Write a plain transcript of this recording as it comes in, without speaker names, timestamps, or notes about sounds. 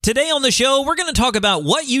Today on the show, we're going to talk about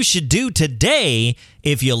what you should do today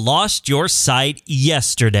if you lost your sight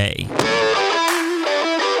yesterday.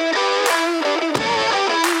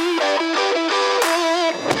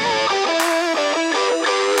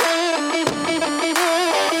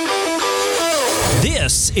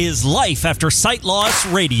 This is Life After Sight Loss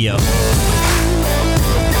Radio.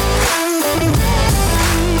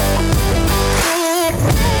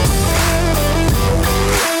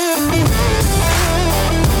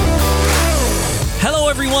 Hello,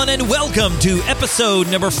 everyone, and welcome to episode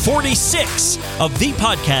number 46 of the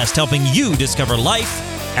podcast helping you discover life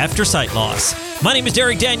after sight loss. My name is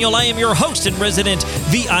Derek Daniel. I am your host and resident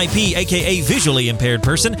VIP, aka visually impaired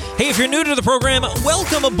person. Hey, if you're new to the program,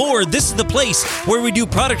 welcome aboard. This is the place where we do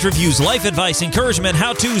product reviews, life advice, encouragement,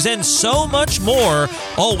 how-tos, and so much more,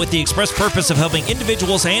 all with the express purpose of helping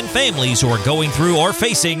individuals and families who are going through or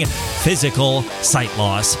facing physical sight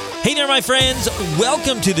loss. Hey there, my friends.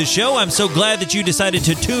 Welcome to the show. I'm so glad that you decided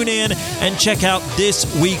to tune in and check out this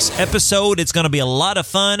week's episode. It's going to be a lot of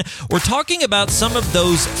fun. We're talking about some of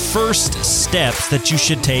those first steps that you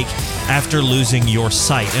should take after losing your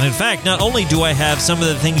sight. And in fact, not only do I have some of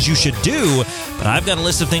the things you should do, but I've got a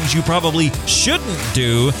list of things you probably shouldn't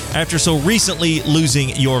do after so recently losing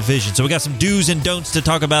your vision. So we got some do's and don'ts to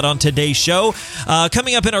talk about on today's show.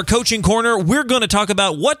 Coming up in our coaching corner, we're going to talk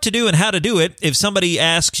about what to do and how to do it if somebody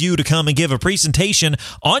asks you to come and give a presentation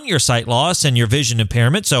on your sight loss and your vision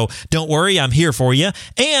impairment. So don't worry, I'm here for you.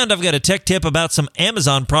 And I've got a tech tip about some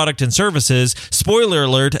Amazon product and services. Spoiler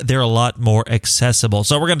alert, they're a lot more accessible.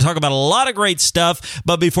 So we're going to talk about a lot of great stuff.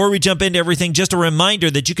 But before we jump into everything, just a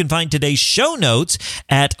reminder that you can find today's show notes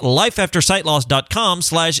at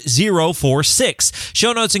lifeaftersightloss.com/046.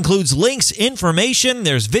 Show notes includes links, information,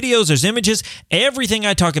 there's videos, there's images. Everything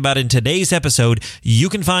I talk about in today's episode, you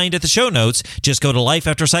can find at the show notes. Just go to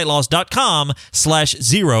lifeaftersightloss.com/046.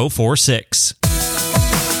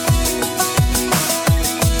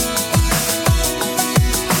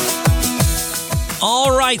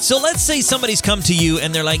 All right, so let's say somebody's come to you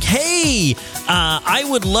and they're like, hey, I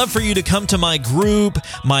would love for you to come to my group,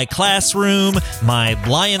 my classroom, my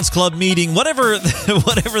Lions Club meeting, whatever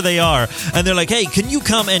they are. And they're like, hey, can you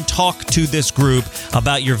come and talk to this group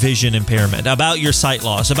about your vision impairment, about your sight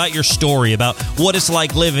loss, about your story, about what it's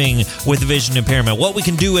like living with vision impairment, what we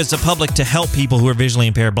can do as a public to help people who are visually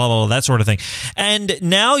impaired, blah, blah, blah, that sort of thing. And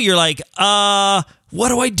now you're like, what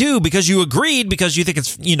do I do? Because you agreed, because you think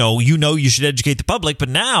it's, you know you should educate the public, but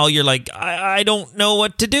now you're like, I don't know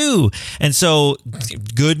what to do. And so,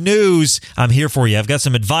 good news, I'm here for you. I've got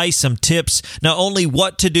some advice, some tips, not only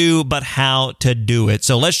what to do, but how to do it.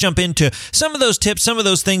 So let's jump into some of those tips, some of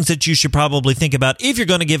those things that you should probably think about if you're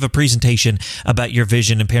going to give a presentation about your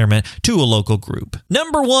vision impairment to a local group.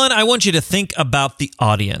 Number one, I want you to think about the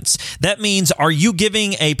audience. That means, are you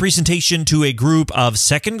giving a presentation to a group of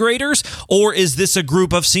second graders, or is this a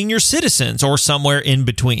group of senior citizens, or somewhere in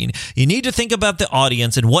between? You need to think about the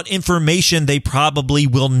audience and what information they probably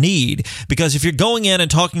will need, because if you're going in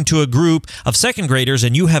and talking to a group of second graders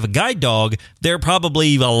and you have a guide dog, they're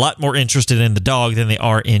probably a lot more interested in the dog than they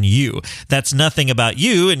are in you. That's nothing about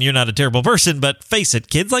you, and you're not a terrible person, but face it,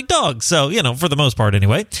 kids like dogs, so, for the most part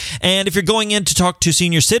anyway. And if you're going in to talk to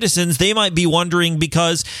senior citizens, they might be wondering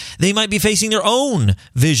because they might be facing their own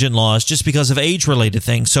vision loss just because of age-related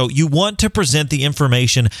things. So you want to present the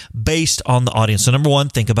information based on the audience. So number one,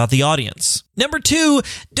 think about the audience. Number two,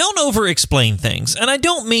 don't over-explain things. And I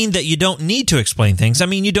don't mean that you don't need to explain things. I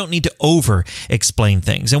mean, you don't need to over-explain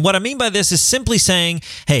things. And what I mean by this is simply saying,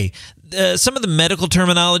 hey, some of the medical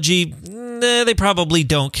terminology, they probably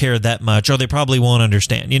don't care that much, or they probably won't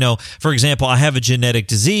understand. For example, I have a genetic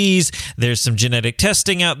disease. There's some genetic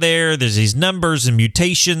testing out there. There's these numbers and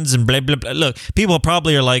mutations and blah, blah, blah. Look, people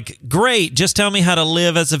probably are like, great, just tell me how to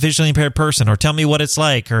live as a visually impaired person, or tell me what it's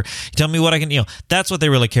like, or tell me what I can, that's what they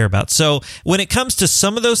really care about. So when it comes to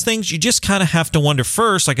some of those things, you just kind of have to wonder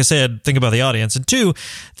first, like I said, think about the audience, and two,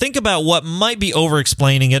 think about what might be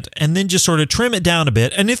over-explaining it, and then just sort of trim it down a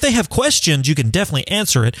bit. And if they have questions, you can definitely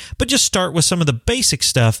answer it, but just start with some of the basic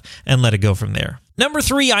stuff and let it go from there. Number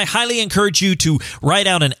three, I highly encourage you to write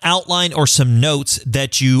out an outline or some notes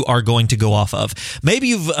that you are going to go off of. Maybe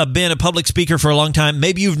you've been a public speaker for a long time.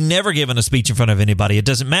 Maybe you've never given a speech in front of anybody. It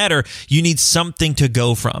doesn't matter. You need something to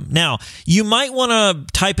go from. Now, you might want to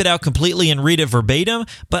type it out completely and read it verbatim,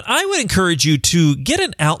 but I would encourage you to get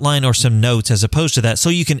an outline or some notes as opposed to that, so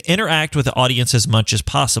you can interact with the audience as much as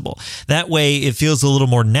possible. That way, it feels a little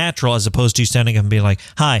more natural as opposed to you standing up and being like,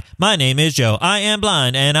 hi, my name is Joe. I am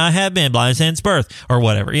blind, and I have been blind since birth. earth or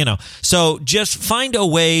whatever, So just find a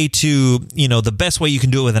way to, the best way you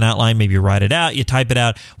can do it with an outline. Maybe you write it out, you type it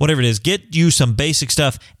out, whatever it is. Get you some basic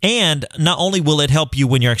stuff. And not only will it help you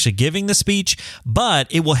when you're actually giving the speech, but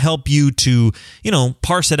it will help you to,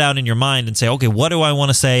 parse it out in your mind and say, okay, what do I want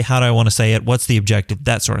to say? How do I want to say it? What's the objective?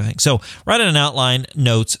 That sort of thing. So write an outline,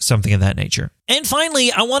 notes, something of that nature. And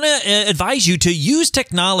finally, I want to advise you to use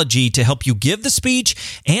technology to help you give the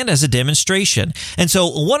speech and as a demonstration. And so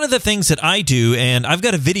one of the things that I do, and I've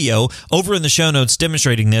got a video over in the show notes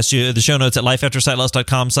demonstrating this, the show notes at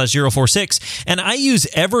lifeaftersightloss.com/046, and I use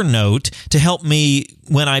Evernote to help me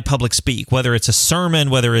when I public speak, whether it's a sermon,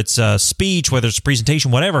 whether it's a speech, whether it's a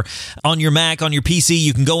presentation, whatever. On your Mac, on your PC,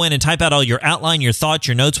 you can go in and type out all your outline, your thoughts,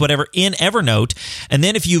 your notes, whatever, in Evernote. And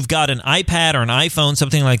then if you've got an iPad or an iPhone,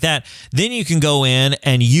 something like that, then you can go in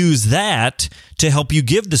and use that to help you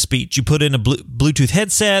give the speech. You put in a Bluetooth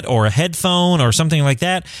headset or a headphone or something like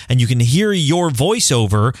that, and you can hear your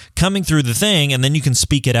voiceover coming through the thing, and then you can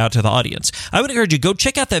speak it out to the audience. I would encourage you, go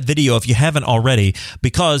check out that video if you haven't already,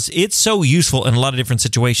 because it's so useful in a lot of different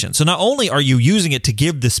situations. So not only are you using it to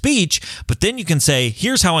give the speech, but then you can say,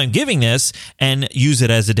 here's how I'm giving this, and use it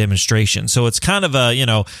as a demonstration. So it's kind of a,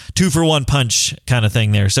 2-for-1 punch kind of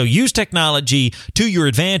thing there. So use technology to your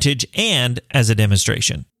advantage and as a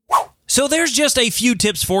demonstration. So there's just a few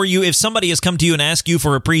tips for you. If somebody has come to you and asked you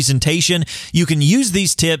for a presentation, you can use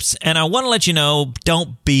these tips. And I want to let you know,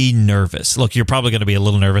 don't be nervous. Look, you're probably going to be a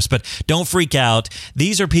little nervous, but don't freak out.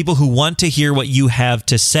 These are people who want to hear what you have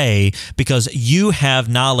to say because you have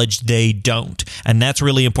knowledge they don't. And that's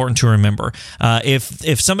really important to remember.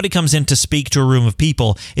 If somebody comes in to speak to a room of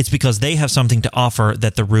people, it's because they have something to offer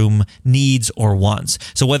that the room needs or wants.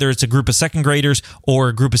 So whether it's a group of second graders or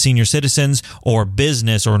a group of senior citizens or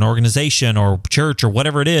business or an organization, or church or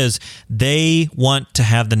whatever it is, they want to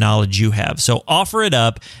have the knowledge you have. So offer it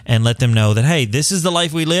up and let them know that, hey, this is the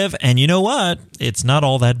life we live, and you know what? It's not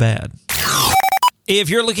all that bad. If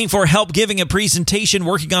you're looking for help giving a presentation,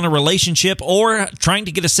 working on a relationship, or trying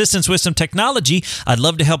to get assistance with some technology, I'd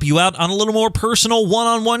love to help you out on a little more personal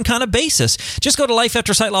one-on-one kind of basis. Just go to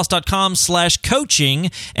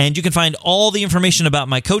lifeaftersightloss.com/coaching, and you can find all the information about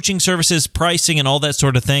my coaching services, pricing, and all that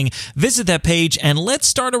sort of thing. Visit that page, and let's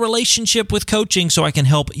start a relationship with coaching so I can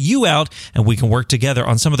help you out, and we can work together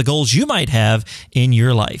on some of the goals you might have in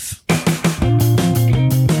your life.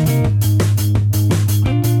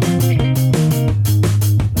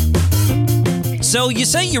 So you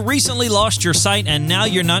say you recently lost your sight and now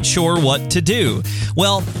you're not sure what to do.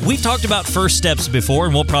 Well, we've talked about first steps before,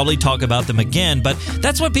 and we'll probably talk about them again, but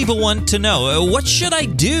that's what people want to know. What should I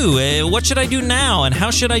do? What should I do now? And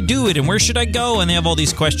how should I do it? And where should I go? And they have all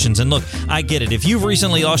these questions. And look, I get it. If you've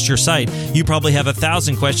recently lost your sight, you probably have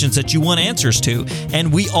 1,000 questions that you want answers to.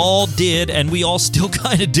 And we all did, and we all still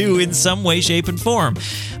kind of do in some way, shape, and form.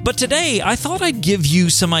 But today, I thought I'd give you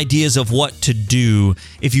some ideas of what to do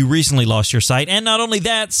if you recently lost your sight. And not only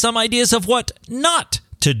that, some ideas of what not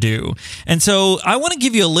to do. And so I want to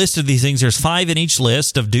give you a list of these things. There's 5 in each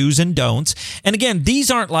list of do's and don'ts. And again,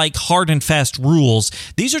 these aren't like hard and fast rules.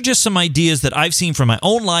 These are just some ideas that I've seen from my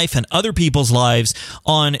own life and other people's lives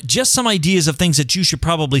on just some ideas of things that you should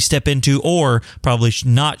probably step into or probably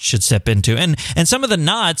should step into. And some of the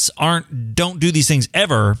nots don't do these things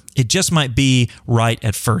ever. It just might be right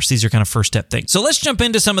at first. These are kind of first step things. So let's jump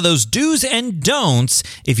into some of those do's and don'ts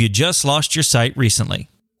if you just lost your sight recently.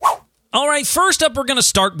 All right, first up, we're going to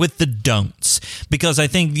start with the don'ts, because I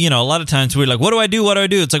think, a lot of times we're like, what do I do? What do I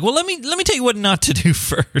do? It's like, well, let me tell you what not to do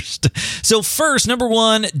first. So first, number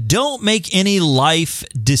 1, don't make any life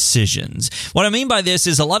decisions. What I mean by this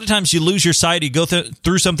is a lot of times you lose your sight, you go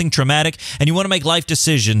through something traumatic, and you want to make life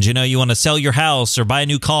decisions. You want to sell your house or buy a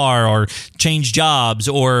new car or change jobs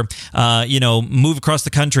or, move across the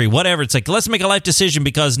country, whatever. It's like, let's make a life decision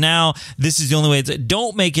because now this is the only way.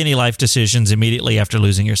 Don't make any life decisions immediately after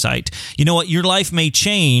losing your sight. You know what? Your life may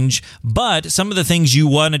change, but some of the things you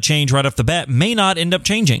want to change right off the bat may not end up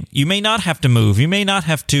changing. You may not have to move. You may not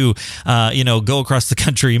have to, go across the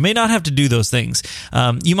country. You may not have to do those things.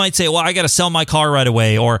 You might say, well, I got to sell my car right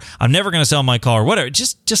away, or I'm never going to sell my car, whatever.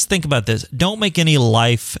 Just think about this. Don't make any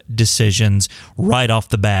life decisions right off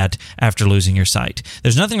the bat after losing your sight.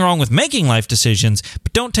 There's nothing wrong with making life decisions,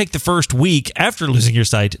 but don't take the first week after losing your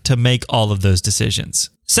sight to make all of those decisions.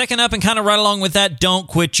 Second up, and kind of right along with that, don't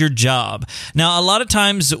quit your job. Now, a lot of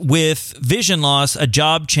times with vision loss, a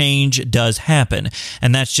job change does happen,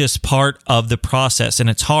 and that's just part of the process, and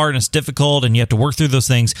it's hard and it's difficult, and you have to work through those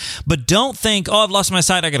things. But don't think, oh, I've lost my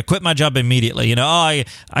sight, I got to quit my job immediately. You know, I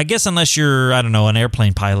guess unless you're, I don't know, an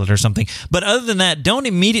airplane pilot or something. But other than that, don't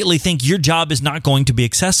immediately think your job is not going to be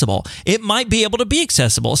accessible. It might be able to be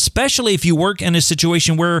accessible, especially if you work in a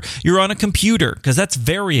situation where you're on a computer, because that's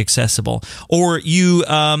very accessible. Or you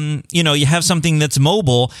have something that's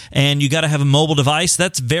mobile and you got to have a mobile device,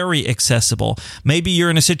 that's very accessible. Maybe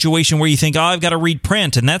you're in a situation where you think, oh, I've got to read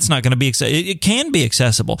print, and that's not going to be accessible. It can be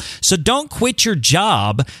accessible. So don't quit your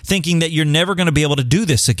job thinking that you're never going to be able to do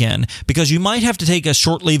this again, because you might have to take a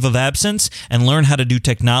short leave of absence and learn how to do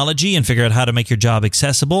technology and figure out how to make your job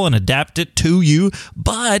accessible and adapt it to you.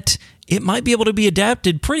 But it might be able to be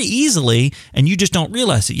adapted pretty easily, and you just don't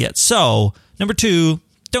realize it yet. So, number 2,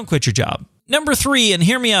 don't quit your job. Number 3, and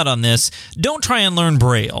hear me out on this, don't try and learn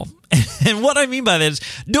Braille. And what I mean by that is,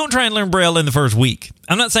 don't try and learn Braille in the first week.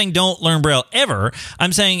 I'm not saying don't learn Braille ever.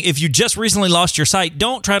 I'm saying if you just recently lost your sight,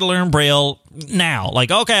 don't try to learn Braille now.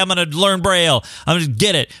 Like, okay, I'm going to learn Braille. I'm going to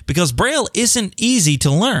get it. Because Braille isn't easy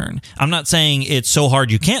to learn. I'm not saying it's so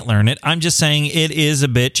hard you can't learn it. I'm just saying it is a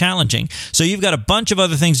bit challenging. So you've got a bunch of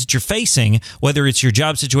other things that you're facing, whether it's your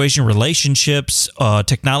job situation, relationships,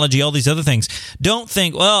 technology, all these other things. Don't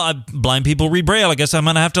think, well, blind people read Braille, I guess I'm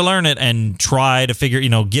going to have to learn it, and try to figure,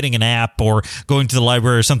 getting an app or going to the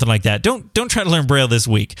library or something like that. Don't try to learn Braille this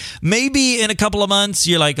week. Maybe in a couple of months,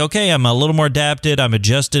 you're like, okay, I'm a little more adapted. I'm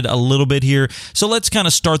adjusted a little bit here. So let's kind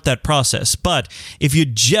of start that process. But if you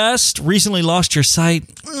just recently lost your sight,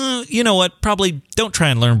 you know what? Probably don't try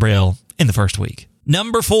and learn Braille in the first week.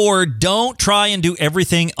 Number 4, don't try and do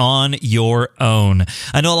everything on your own.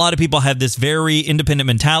 I know a lot of people have this very independent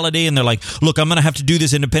mentality, and they're like, look, I'm going to have to do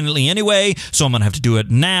this independently anyway, so I'm going to have to do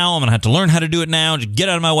it now. I'm going to have to learn how to do it now. Just get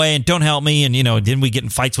out of my way and don't help me. And, then we get in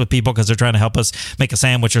fights with people because they're trying to help us make a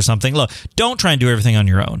sandwich or something. Look, don't try and do everything on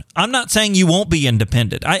your own. I'm not saying you won't be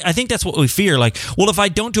independent. I think that's what we fear. Like, well, if I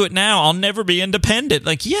don't do it now, I'll never be independent.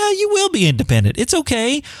 Like, yeah, you will be independent. It's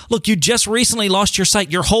okay. Look, you just recently lost your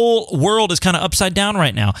sight. Your whole world is kind of upside down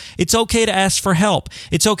right now. It's okay to ask for help.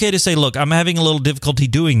 It's okay to say, look, I'm having a little difficulty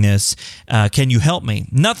doing this. Can you help me?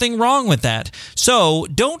 Nothing wrong with that. So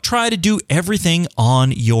don't try to do everything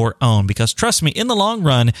on your own, because trust me, in the long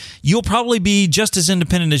run, you'll probably be just as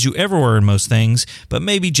independent as you ever were in most things, but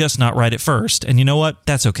maybe just not right at first. And you know what?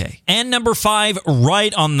 That's okay. And number 5,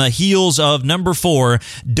 right on the heels of number 4,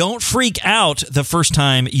 don't freak out the first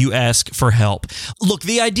time you ask for help. Look,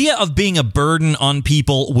 the idea of being a burden on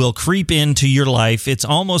people will creep into your life. It's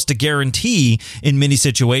almost a guarantee in many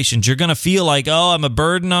situations. You're going to feel like, oh, I'm a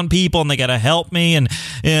burden on people and they got to help me, and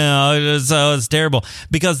so it's terrible.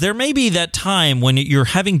 Because there may be that time when you're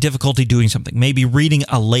having difficulty doing something, maybe reading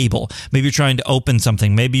a label, maybe you're trying to open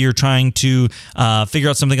something, maybe you're trying to figure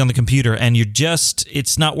out something on the computer, and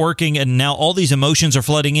it's not working, and now all these emotions are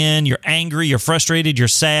flooding in. You're angry, you're frustrated, you're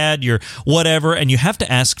sad, you're whatever, and you have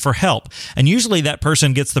to ask for help. And usually that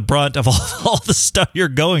person gets the brunt of all the stuff you're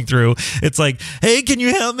going through. It's like, hey, can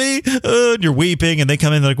you help me? And you're weeping, and they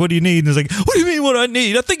come in, they're like, what do you need? And it's like, what do you mean, what do I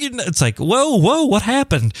need? I think it's like, whoa, what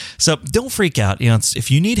happened? So don't freak out. If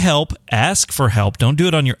you need help, ask for help. Don't do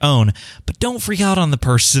it on your own, but don't freak out on the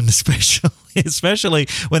person, especially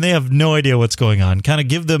when they have no idea what's going on. Kind of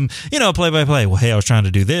give them, play-by-play. Well, hey, I was trying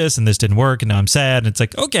to do this, and this didn't work, and now I'm sad. And it's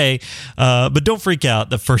like, okay, but don't freak out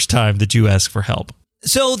the first time that you ask for help.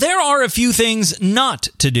 So there are a few things not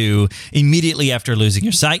to do immediately after losing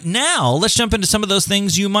your sight. Now, let's jump into some of those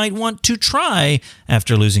things you might want to try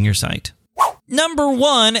after losing your sight. Number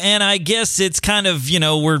 1, and I guess it's kind of,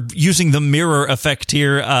 we're using the mirror effect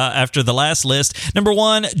here after the last list. Number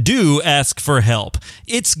 1, do ask for help.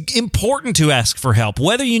 It's important to ask for help,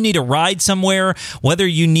 whether you need a ride somewhere, whether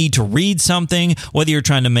you need to read something, whether you're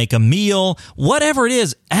trying to make a meal, whatever it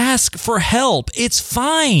is, ask for help. It's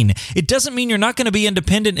fine. It doesn't mean you're not going to be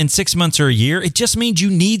independent in 6 months or a year. It just means you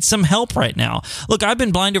need some help right now. Look, I've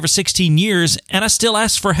been blind over 16 years, and I still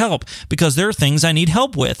ask for help because there are things I need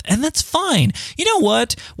help with, and that's fine. You know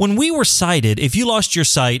what? When we were sighted, if you lost your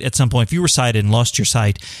sight at some point, if you were sighted and lost your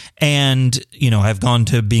sight and, have gone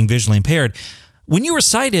to being visually impaired, when you were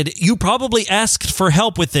sighted, you probably asked for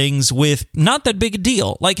help with things with not that big a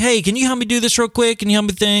deal. Like, hey, can you help me do this real quick? Can you help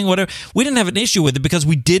me thing? Whatever. We didn't have an issue with it because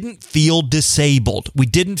we didn't feel disabled. We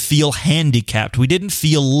didn't feel handicapped. We didn't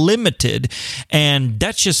feel limited. And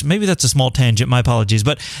maybe that's a small tangent. My apologies.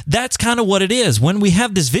 But that's kind of what it is. When we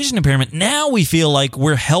have this vision impairment, now we feel like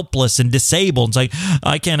we're helpless and disabled. It's like,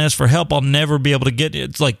 I can't ask for help. I'll never be able to get it.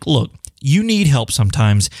 It's like, look, You need help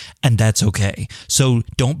sometimes, and that's okay. So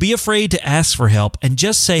don't be afraid to ask for help and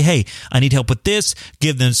just say, hey, I need help with this.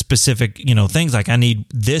 Give them specific, things like I need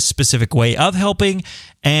this specific way of helping.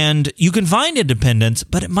 And you can find independence,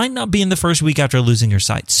 but it might not be in the first week after losing your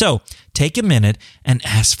sight. So take a minute and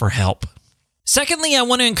ask for help. Secondly, I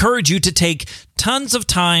want to encourage you to take tons of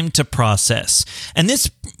time to process. And this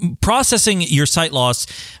processing your sight loss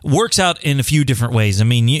works out in a few different ways. I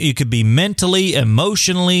mean, you could be mentally,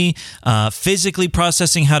 emotionally, physically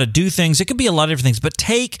processing how to do things. It could be a lot of different things, but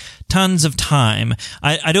take tons of time.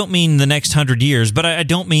 I don't mean the next 100 years, but I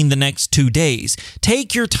don't mean the next 2 days.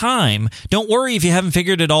 Take your time. Don't worry if you haven't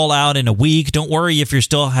figured it all out in a week. Don't worry if you're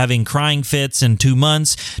still having crying fits in 2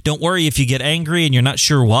 months. Don't worry if you get angry and you're not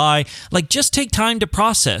sure why. Just take time to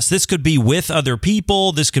process. This could be with other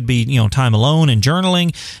people. This could be, time alone and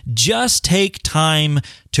journaling. Just take time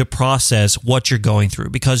to process what you're going through,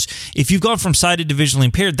 because if you've gone from sighted to visually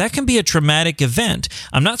impaired, that can be a traumatic event.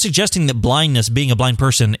 I'm not suggesting that blindness, being a blind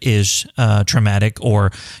person, is traumatic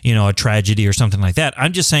or, a tragedy or something like that.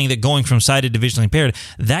 I'm just saying that going from sighted to visually impaired,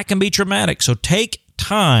 that can be traumatic. So take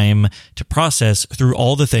time to process through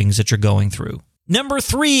all the things that you're going through. Number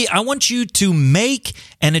 3, I want you to make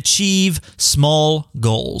and achieve small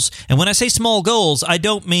goals. And when I say small goals, I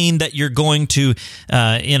don't mean that you're going to,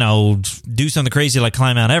 do something crazy like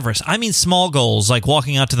climb Mount Everest. I mean small goals like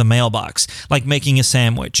walking out to the mailbox, like making a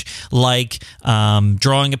sandwich, like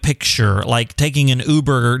drawing a picture, like taking an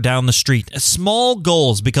Uber down the street. Small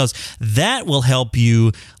goals, because that will help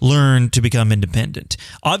you learn to become independent.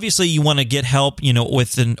 Obviously, you want to get help,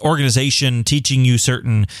 with an organization teaching you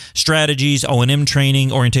certain strategies, O&M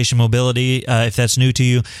training, orientation mobility, if that's new to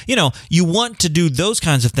you. You want to do those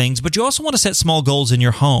kinds of things, but you also want to set small goals in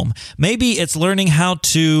your home. Maybe it's learning how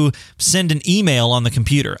to send an email on the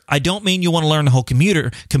computer. I don't mean you want to learn the whole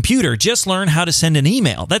computer. Just learn how to send an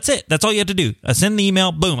email. That's it. That's all you have to do. Send the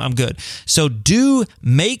email, boom, I'm good. So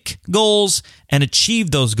make goals and achieve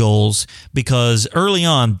those goals, because early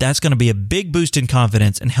on, that's going to be a big boost in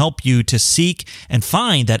confidence and help you to seek and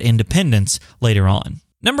find that independence later on.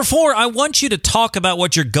 Number 4, I want you to talk about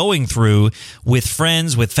what you're going through with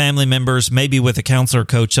friends, with family members, maybe with a counselor,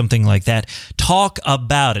 coach, something like that. Talk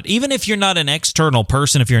about it. Even if you're not an external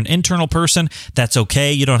person, if you're an internal person, that's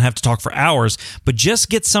okay. You don't have to talk for hours, but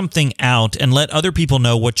just get something out and let other people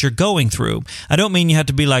know what you're going through. I don't mean you have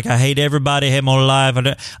to be like, I hate everybody, I hate my life.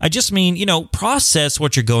 I just mean, process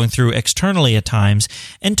what you're going through externally at times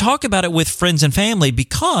and talk about it with friends and family,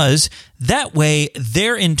 because that way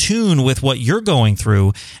they're in tune with what you're going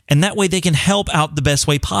through, and that way they can help out the best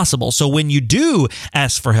way possible. So when you do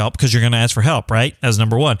ask for help, because you're going to ask for help, right? That's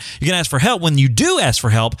number 1. You're going to ask for help. When you do ask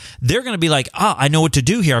for help, they're going to be like, I know what to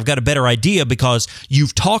do here. I've got a better idea, because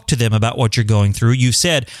you've talked to them about what you're going through. You've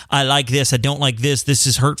said, I like this. I don't like this. This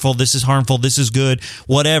is hurtful. This is harmful. This is good,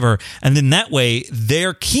 whatever. And then that way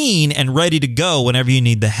they're keen and ready to go whenever you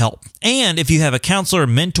need the help. And if you have a counselor, a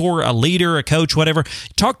mentor, a leader, a coach, whatever,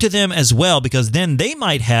 talk to them as well, because then they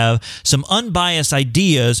might have some unbiased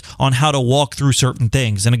ideas on how to walk through certain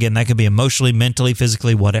things. And again, that could be emotionally, mentally,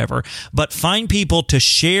 physically, whatever. But find people to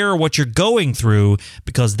share what you're going through,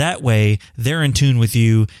 because that way they're in tune with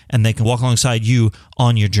you and they can walk alongside you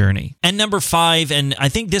on your journey. And number 5, and I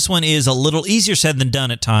think this one is a little easier said than done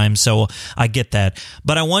at times, so I get that,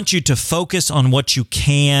 but I want you to focus on what you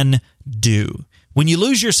can do. When you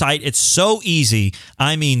lose your sight, it's so easy,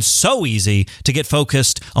 I mean so easy, to get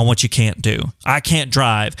focused on what you can't do. I can't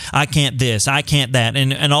drive. I can't this. I can't that.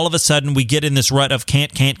 And all of a sudden, we get in this rut of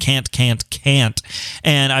can't.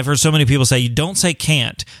 And I've heard so many people say, don't say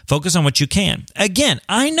can't. Focus on what you can. Again,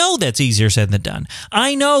 I know that's easier said than done.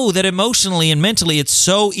 I know that emotionally and mentally, it's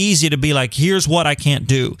so easy to be like, here's what I can't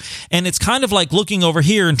do. And it's kind of like looking over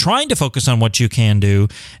here and trying to focus on what you can do,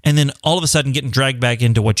 and then all of a sudden getting dragged back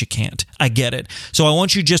into what you can't. I get it. So I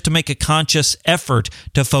want you just to make a conscious effort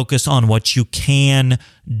to focus on what you can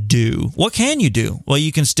do. What can you do? Well,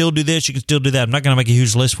 you can still do this. You can still do that. I'm not going to make a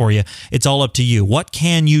huge list for you. It's all up to you. What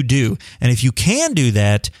can you do? And if you can do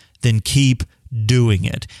that, then keep doing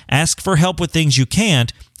it. Ask for help with things you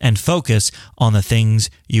can't and focus on the things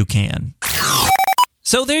you can.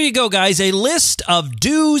 So there you go, guys. A list of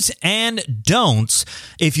do's and don'ts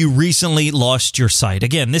if you recently lost your sight.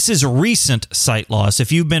 Again, this is recent sight loss.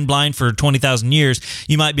 If you've been blind for 20,000 years,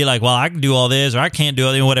 you might be like, well, I can do all this, or I can't do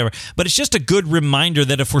anything, whatever. But it's just a good reminder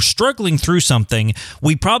that if we're struggling through something,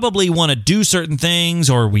 we probably want to do certain things,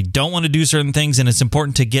 or we don't want to do certain things, and it's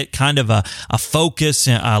important to get kind of a focus,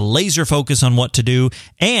 a laser focus on what to do,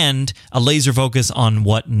 and a laser focus on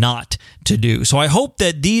what not to do. So I hope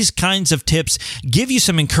that these kinds of tips give you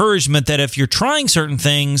some encouragement that if you're trying certain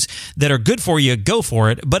things that are good for you, go for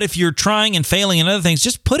it. But if you're trying and failing in other things,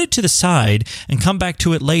 just put it to the side and come back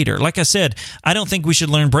to it later. Like I said, I don't think we should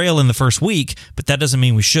learn Braille in the first week, but that doesn't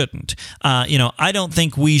mean we shouldn't. I don't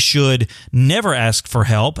think we should never ask for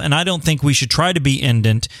help, and I don't think we should try to be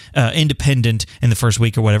independent in the first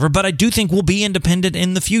week or whatever, but I do think we'll be independent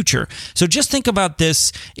in the future. So just think about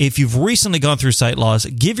this. If you've recently gone through sight loss,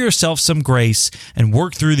 give yourself some grace and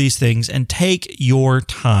work through these things and take your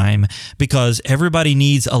time, because everybody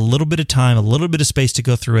needs a little bit of time, a little bit of space to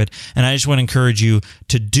go through it. And I just want to encourage you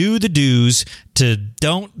to do the do's, to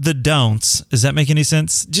don't the don'ts. Does that make any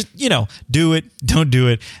sense? Just, do it, don't do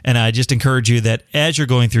it. And I just encourage you that as you're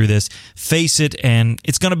going through this, face it, and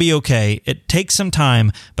it's going to be okay. It takes some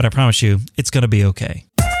time, but I promise you, it's going to be okay.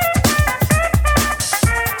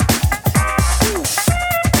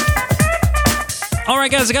 All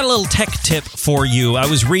right, guys, I got a little tech tip for you. I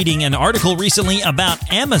was reading an article recently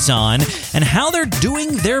about Amazon and how they're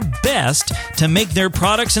doing their best to make their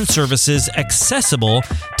products and services accessible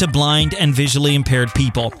to blind and visually impaired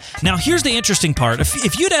people. Now, here's the interesting part.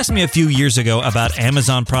 If you'd asked me a few years ago about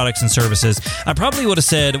Amazon products and services, I probably would have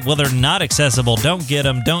said, well, they're not accessible. Don't get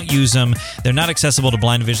them. Don't use them. They're not accessible to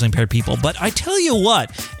blind and visually impaired people. But I tell you what,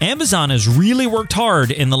 Amazon has really worked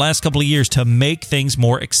hard in the last couple of years to make things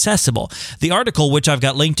more accessible. The article, which I've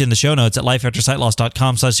got linked in the show notes at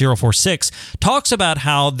lifeaftersightloss.com/046, talks about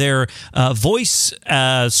how their voice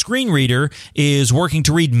screen reader is working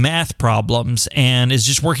to read math problems and is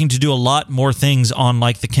just working to do a lot more things on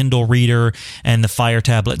like the Kindle reader and the Fire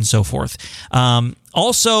tablet and so forth.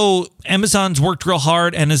 Also, Amazon's worked real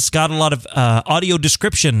hard and has got a lot of audio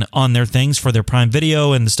description on their things for their Prime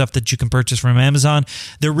Video and the stuff that you can purchase from Amazon.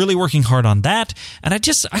 They're really working hard on that. And I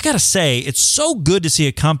got to say, it's so good to see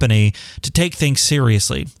a company to take things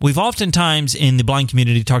seriously. We've oftentimes in the blind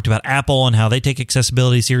community talked about Apple and how they take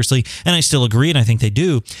accessibility seriously, and I still agree, and I think they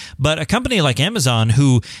do. But a company like Amazon,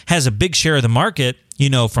 who has a big share of the market,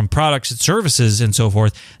 from products and services and so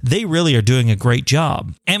forth, they really are doing a great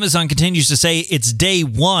job. Amazon continues to say it's day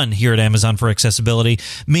one here at Amazon for accessibility,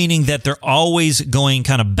 meaning that they're always going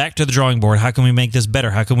kind of back to the drawing board. How can we make this better?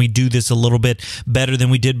 How can we do this a little bit better than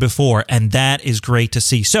we did before? And that is great to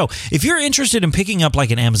see. So if you're interested in picking up like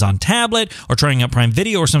an Amazon tablet or trying out Prime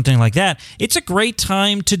Video or something like that, it's a great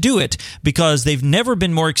time to do it because they've never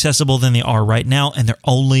been more accessible than they are right now, and they're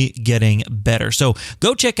only getting better. So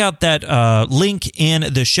go check out that link in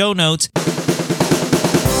the show notes.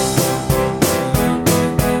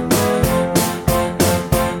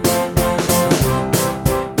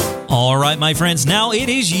 All right, my friends, now it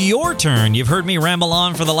is your turn. You've heard me ramble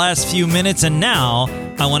on for the last few minutes, and now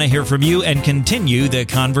I want to hear from you and continue the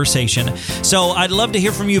conversation. So I'd love to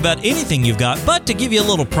hear from you about anything you've got, but to give you a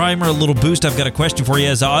little primer, a little boost, I've got a question for you,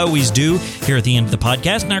 as I always do here at the end of the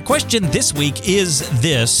podcast. And our question this week is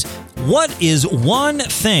this: what is one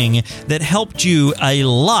thing that helped you a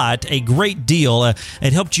lot, a great deal,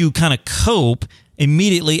 it helped you kind of cope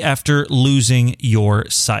immediately after losing your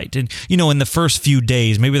sight? And, in the first few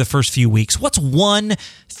days, maybe the first few weeks, what's one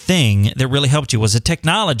thing that really helped you? Was it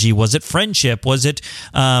technology? Was it friendship? Was it,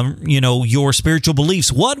 your spiritual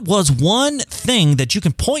beliefs? What was one thing that you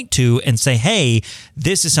can point to and say, hey,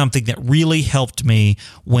 this is something that really helped me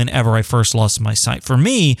whenever I first lost my sight? For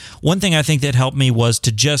me, one thing I think that helped me was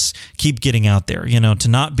to just keep getting out there, to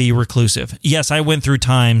not be reclusive. Yes, I went through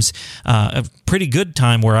times, a pretty good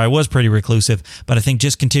time where I was pretty reclusive, but I think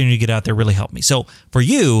just continuing to get out there really helped me. So for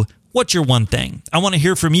you, what's your one thing? I want to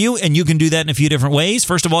hear from you, and you can do that in a few different ways.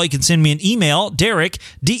 First of all, you can send me an email, Derek,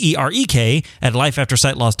 DEREK, at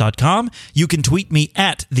lifeaftersightloss.com. You can tweet me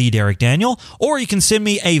at TheDerekDaniel, or you can send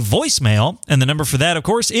me a voicemail, and the number for that, of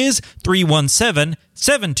course, is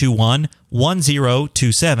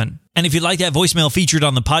 317-721-1027. And if you'd like that voicemail featured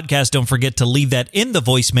on the podcast, don't forget to leave that in the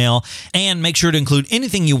voicemail and make sure to include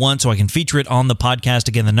anything you want so I can feature it on the podcast.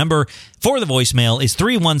 Again, the number for the voicemail is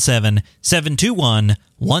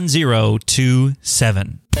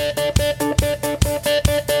 317-721-1027.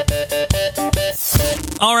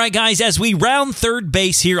 All right, guys, as we round third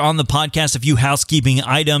base here on the podcast, a few housekeeping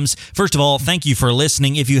items. First of all, thank you for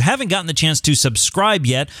listening. If you haven't gotten the chance to subscribe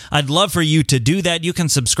yet, I'd love for you to do that. You can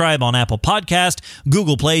subscribe on Apple Podcast,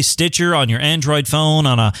 Google Play, Stitcher, on your Android phone,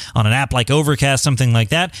 on an app like Overcast, something like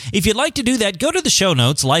that. If you'd like to do that, go to the show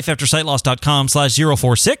notes,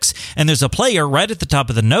 lifeaftersightloss.com/046, and there's a player right at the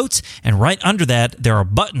top of the notes, and right under that, there are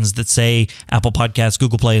buttons that say Apple Podcasts,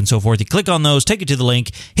 Google Play, and so forth. You click on those, take it to the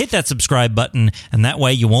link, hit that subscribe button, and that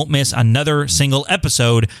way you won't miss another single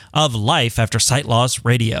episode of Life After Sight Loss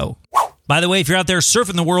Radio. By the way, if you're out there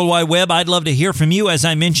surfing the World Wide Web, I'd love to hear from you. As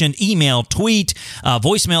I mentioned, email, tweet,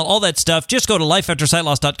 voicemail, all that stuff. Just go to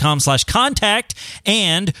lifeaftersightloss.com/contact,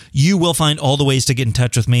 and you will find all the ways to get in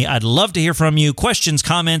touch with me. I'd love to hear from you. Questions,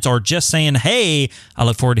 comments, or just saying, hey, I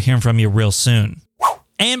look forward to hearing from you real soon.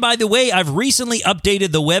 And by the way, I've recently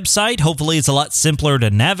updated the website. Hopefully it's a lot simpler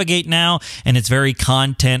to navigate now, and it's very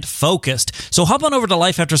content focused. So hop on over to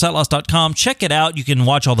lifeaftersightloss.com. Check it out. You can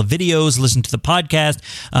watch all the videos, listen to the podcast.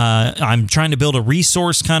 I'm trying to build a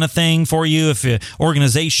resource kind of thing for you, if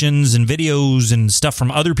organizations and videos and stuff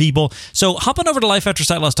from other people. So hop on over to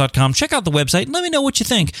lifeaftersightloss.com. Check out the website and let me know what you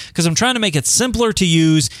think, because I'm trying to make it simpler to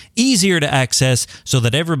use, easier to access, so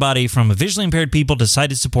that everybody from visually impaired people to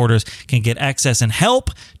sighted supporters can get access and help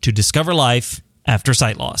to discover life after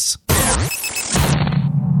sight loss.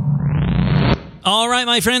 All right,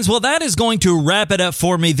 my friends. Well, that is going to wrap it up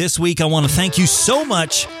for me this week. I want to thank you so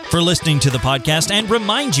much for listening to the podcast and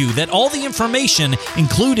remind you that all the information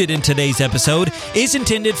included in today's episode is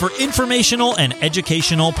intended for informational and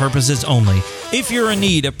educational purposes only. If you're in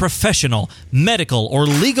need of professional, medical, or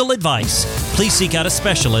legal advice, please seek out a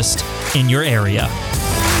specialist in your area.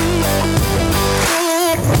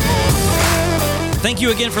 Thank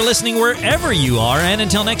you again for listening wherever you are, and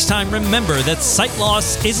until next time, remember that sight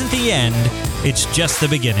loss isn't the end, it's just the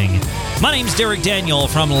beginning. My name's Derek Daniel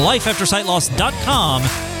from lifeaftersightloss.com,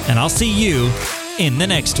 and I'll see you in the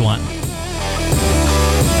next one.